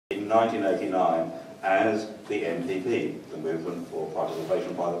1989 as the MPP, the Movement for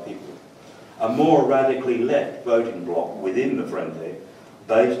Participation by the People, a more radically left voting bloc within the Frente,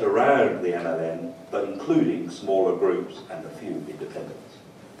 based around the MLN, but including smaller groups and a few independents.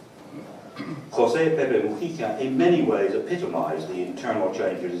 José Pepe Mujica in many ways epitomised the internal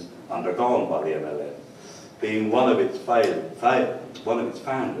changes undergone by the MLN, being one of its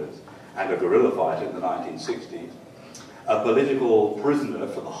founders and a guerrilla fighter in the 1960s, a political prisoner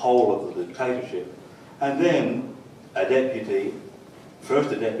for the whole of the dictatorship, and then a deputy,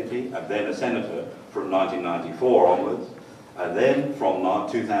 first a deputy and then a senator from 1994 onwards, and then from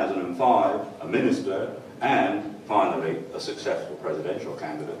 2005 a minister, and finally a successful presidential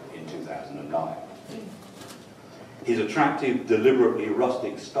candidate in 2009. His attractive, deliberately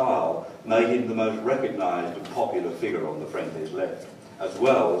rustic style made him the most recognised and popular figure on the Frente's left, as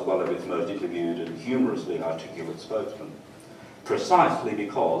well as one of its most interviewed and humorously articulate spokesmen, precisely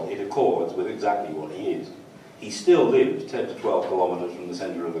because it accords with exactly what he is. He still lives 10 to 12 kilometres from the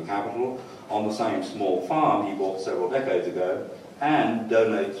centre of the capital, on the same small farm he bought several decades ago, and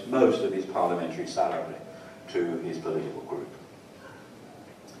donates most of his parliamentary salary to his political group.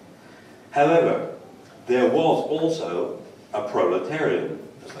 However, there was also a proletarian,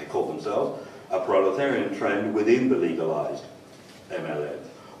 as they call themselves, a proletarian trend within the legalised MLN,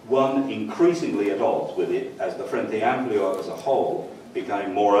 one increasingly at odds with it as the Frente Amplio as a whole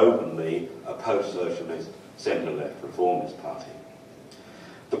became more openly a post-socialist centre-left reformist party.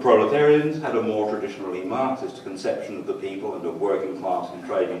 The proletarians had a more traditionally Marxist conception of the people and of working class and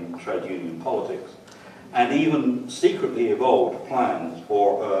trade union politics, and even secretly evolved plans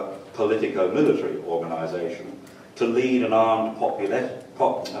for a politico-military organisation to lead an armed population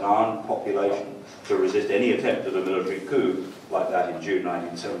to resist any attempt at a military coup like that in June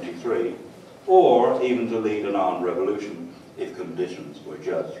 1973, or even to lead an armed revolution if conditions were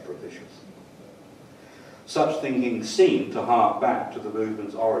judged propitious. Such thinking seemed to hark back to the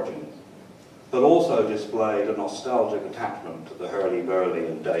movement's origins, but also displayed a nostalgic attachment to the hurly-burly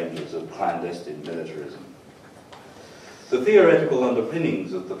and dangers of clandestine militarism. The theoretical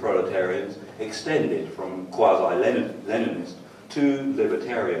underpinnings of the proletarians extended from quasi-Leninist to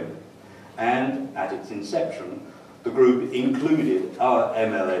libertarian, and at its inception, the group included our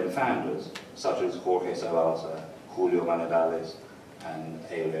MLN founders, such as Jorge Zabalza, Julio Manedales, and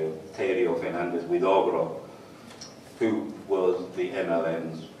Eleuterio Fernández Huidobro, who was the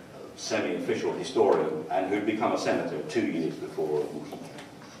MLN's semi-official historian and who'd become a senator 2 years before Mujica.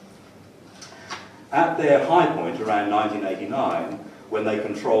 At their high point around 1989, when they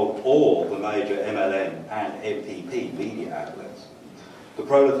controlled all the major MLN and MPP media outlets, the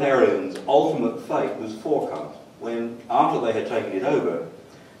proletarians' ultimate fate was forecast when, after they had taken it over,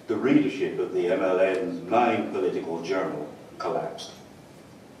 the readership of the MLN's main political journal collapsed.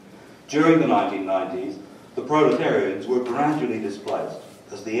 During the 1990s, the proletarians were gradually displaced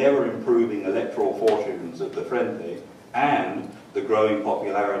as the ever-improving electoral fortunes of the Frente and the growing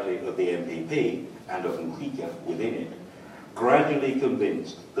popularity of the MPP and of Mujica within it gradually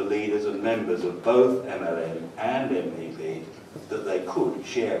convinced the leaders and members of both MLN and MPP that they could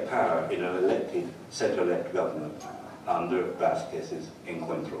share power in an elected centre-left government under Vázquez's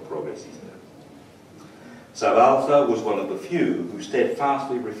Encuentro Progresista. Zabalza was one of the few who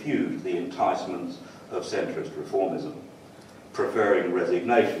steadfastly refused the enticements of centrist reformism, preferring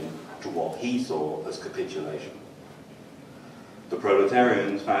resignation to what he saw as capitulation. The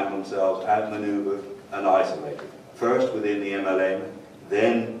proletarians found themselves outmanoeuvred and isolated, first within the MLN,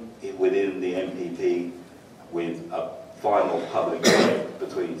 then within the MPP, with a final public debate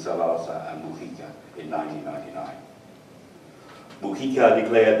between Zabalza and Mujica in 1999. Mujica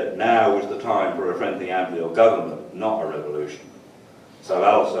declared that now was the time for a Frente Amplio government, not a revolution.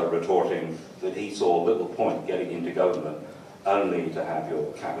 Zabalza retorting that he saw little point getting into government only to have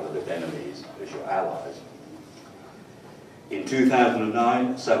your capitalist enemies as your allies. In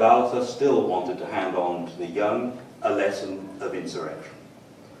 2009, Zabalza still wanted to hand on to the young a lesson of insurrection,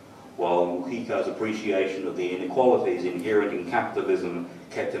 while Mujica's appreciation of the inequalities inherent in capitalism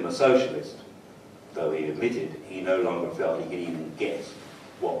kept him a socialist, though he admitted he no longer felt he could even guess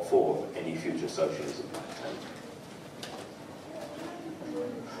what form any future socialism might take.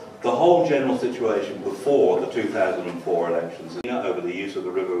 The whole general situation before the 2004 elections over the use of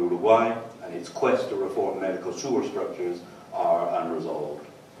the river Uruguay and its quest to reform medical sewer structures are unresolved,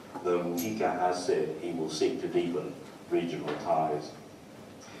 though Mujica has said he will seek to deepen regional ties.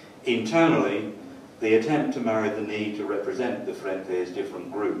 Internally, the attempt to marry the need to represent the Frente's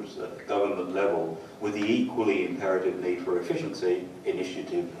different groups at the government level with the equally imperative need for efficiency,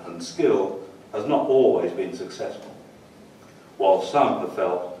 initiative and skill has not always been successful. While some have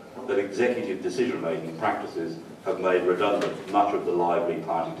felt that executive decision-making practices have made redundant much of the lively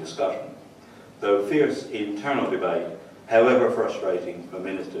party discussion, though fierce internal debate, however frustrating for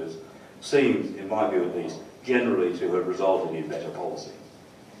ministers, seems, in my view at least, generally to have resulted in better policy.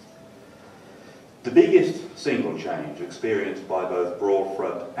 The biggest single change experienced by both Broad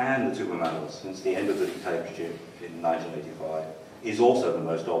Front and the Tupamaros since the end of the dictatorship in 1985 is also the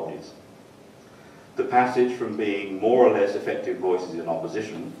most obvious. The passage from being more or less effective voices in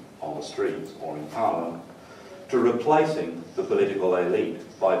opposition, on the streets or in Parliament, to replacing the political elite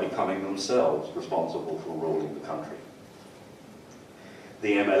by becoming themselves responsible for ruling the country.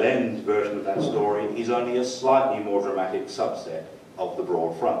 The MLN's version of that story is only a slightly more dramatic subset of the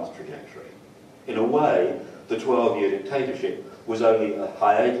Broad Front's trajectory. In a way, the 12-year dictatorship was only a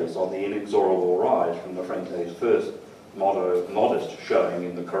hiatus on the inexorable rise from the Frente's first modest showing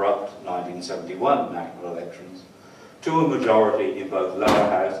in the corrupt 1971 national elections to a majority in both lower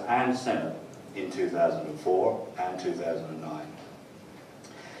house and Senate in 2004 and 2009.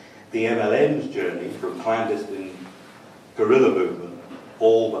 The MLN's journey from clandestine guerrilla movement,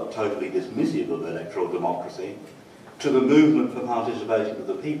 all but totally dismissive of electoral democracy, to the movement for participation of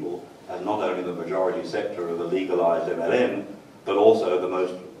the people as not only the majority sector of the legalised MLN, but also the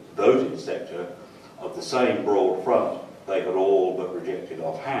most voted sector of the same Broad Front they had all but rejected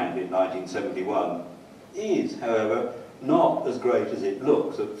offhand in 1971, is, however, not as great as it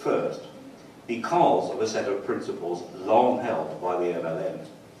looks at first, because of a set of principles long held by the MLN.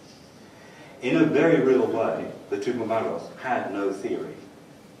 In a very real way, the Tupamaros had no theory.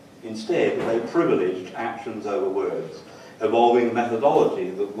 Instead, they privileged actions over words, evolving a methodology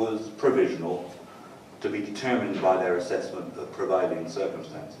that was provisional, to be determined by their assessment of prevailing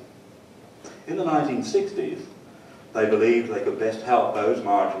circumstances. In the 1960s, they believed they could best help those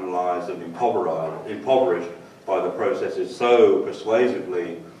marginalised and impoverished by the processes so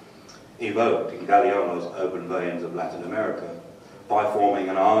persuasively evoked in Galeano's Open Veins of Latin America by forming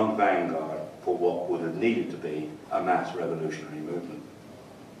an armed vanguard for what would have needed to be a mass revolutionary movement.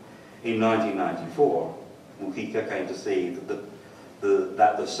 In 1994, Mujica came to see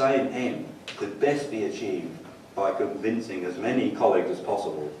that the same end could best be achieved by convincing as many colleagues as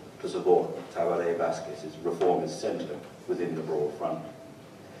possible to support Tabaré Vázquez's reformist centre within the Broad Front.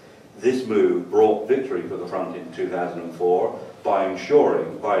 This move brought victory for the Front in 2004 by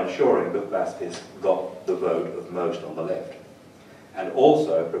ensuring that Vázquez got the vote of most on the left, and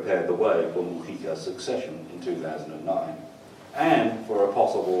also prepared the way for Mujica's succession in 2009, and for a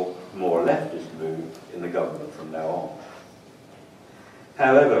possible more leftist move in the government from now on.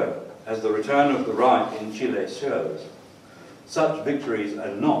 However, as the return of the right in Chile shows, such victories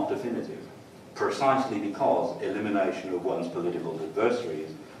are not definitive, precisely because elimination of one's political adversaries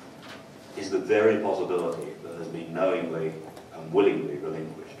is the very possibility that has been knowingly and willingly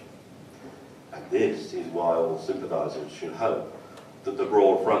relinquished. And this is why all sympathisers should hope that the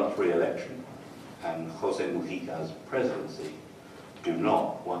Broad Front's re-election and José Mujica's presidency do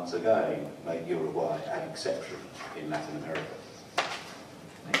not once again make Uruguay an exception in Latin America.